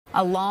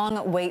A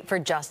long wait for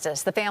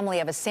justice. The family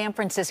of a San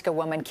Francisco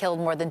woman killed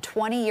more than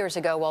 20 years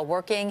ago while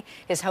working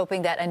is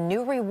hoping that a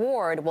new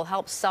reward will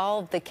help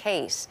solve the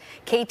case.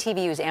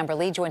 KTVU's Amber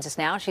Lee joins us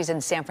now. She's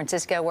in San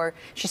Francisco, where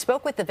she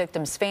spoke with the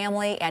victim's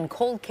family and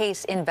cold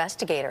case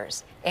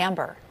investigators.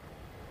 Amber.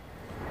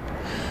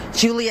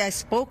 Julie, I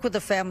spoke with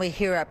the family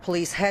here at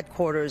police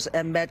headquarters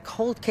and met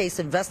cold case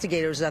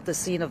investigators at the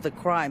scene of the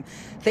crime.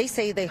 They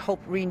say they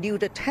hope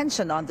renewed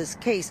attention on this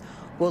case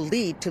will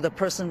lead to the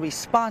person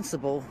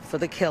responsible for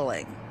the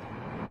killing.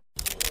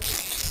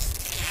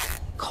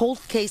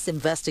 Cold case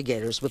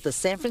investigators with the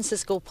San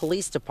Francisco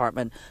Police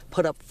Department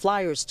put up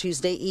flyers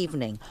Tuesday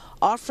evening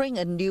offering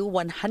a new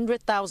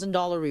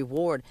 $100,000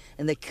 reward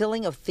in the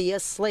killing of Thea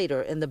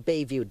Slater in the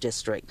Bayview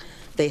district.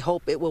 They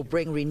hope it will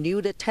bring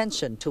renewed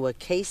attention to a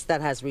case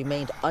that has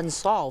remained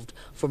unsolved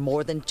for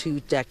more than 2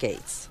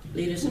 decades.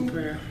 Lead us in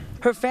prayer.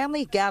 Her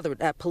family gathered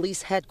at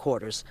police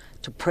headquarters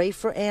to pray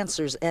for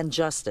answers and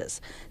justice.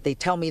 They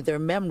tell me their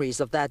memories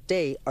of that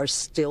day are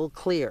still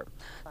clear.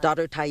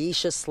 Daughter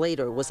Taisha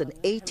Slater was an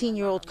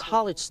 18-year-old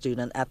college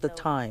student at the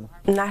time.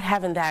 Not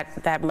having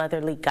that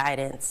motherly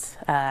guidance,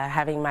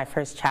 having my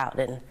first child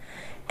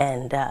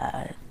and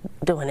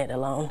doing it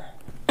alone.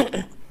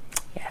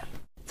 Yeah.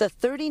 The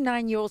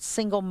 39-year-old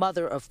single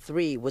mother of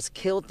 3 was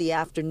killed the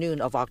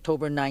afternoon of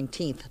October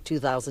 19th,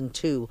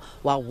 2002,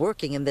 while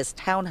working in this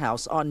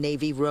townhouse on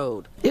Navy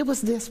Road. It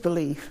was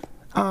disbelief.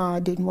 I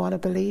didn't want to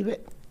believe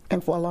it,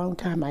 and for a long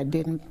time I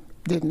did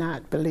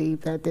not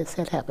believe that this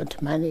had happened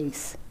to my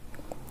niece.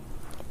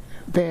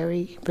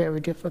 Very, very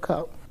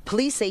difficult.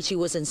 Police say she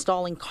was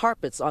installing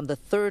carpets on the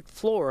 3rd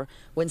floor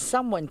when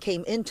someone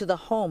came into the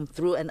home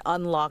through an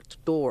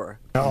unlocked door.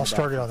 It all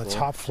started on the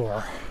top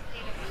floor,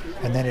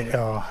 and then it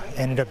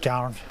ended up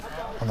down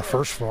on the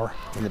 1st floor.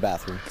 In the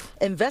bathroom.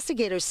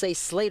 Investigators say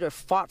Slater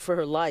fought for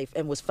her life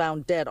and was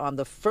found dead on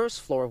the 1st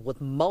floor with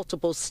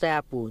multiple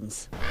stab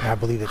wounds. I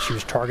believe that she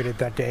was targeted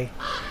that day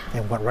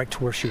and went right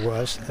to where she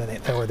was, and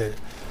where the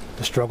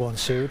struggle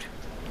ensued.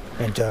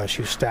 And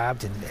she was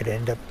stabbed, and it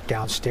ended up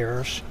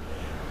downstairs,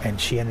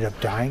 and she ended up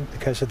dying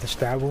because of the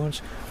stab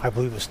wounds. I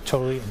believe it was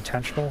totally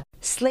intentional.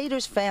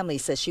 Slater's family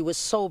says she was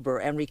sober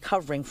and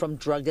recovering from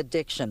drug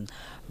addiction.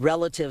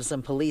 Relatives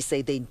and police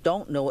say they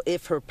don't know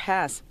if her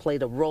past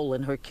played a role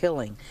in her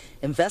killing.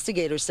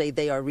 Investigators say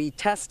they are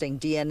retesting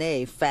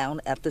DNA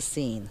found at the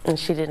scene. And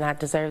she did not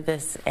deserve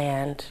this,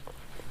 and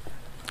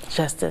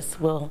justice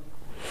will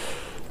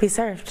be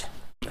served.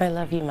 I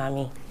love you,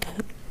 Mommy.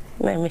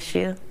 I miss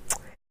you.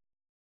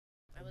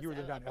 You were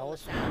living on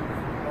Ellis?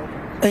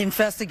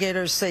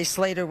 Investigators say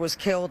Slater was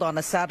killed on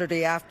a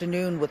Saturday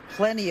afternoon with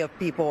plenty of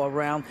people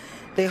around.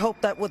 They hope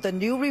that with a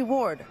new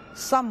reward,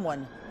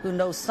 someone who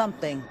knows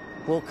something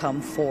will come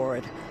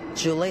forward.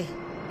 Julie?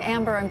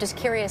 Amber, I'm just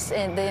curious,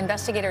 the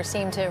investigators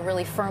seem to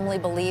really firmly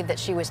believe that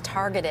she was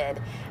targeted.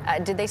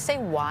 Did they say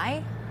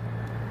why?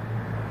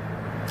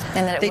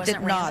 And that it wasn't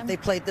did not. random? They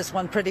played this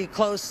one pretty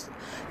close.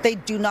 They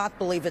do not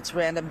believe it's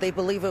random. They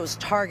believe it was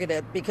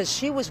targeted because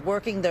she was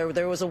working there.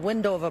 There was a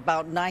window of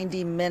about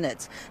 90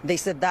 minutes. They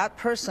said that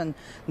person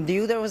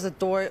knew there was a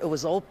door. It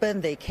was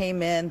open. They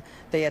came in.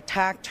 They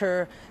attacked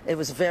her. It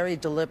was very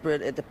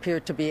deliberate. It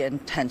appeared to be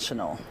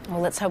intentional.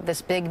 Well, let's hope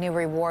this big new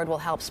reward will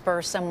help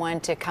spur someone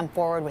to come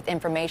forward with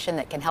information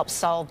that can help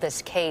solve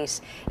this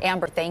case.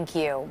 Amber, thank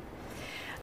you.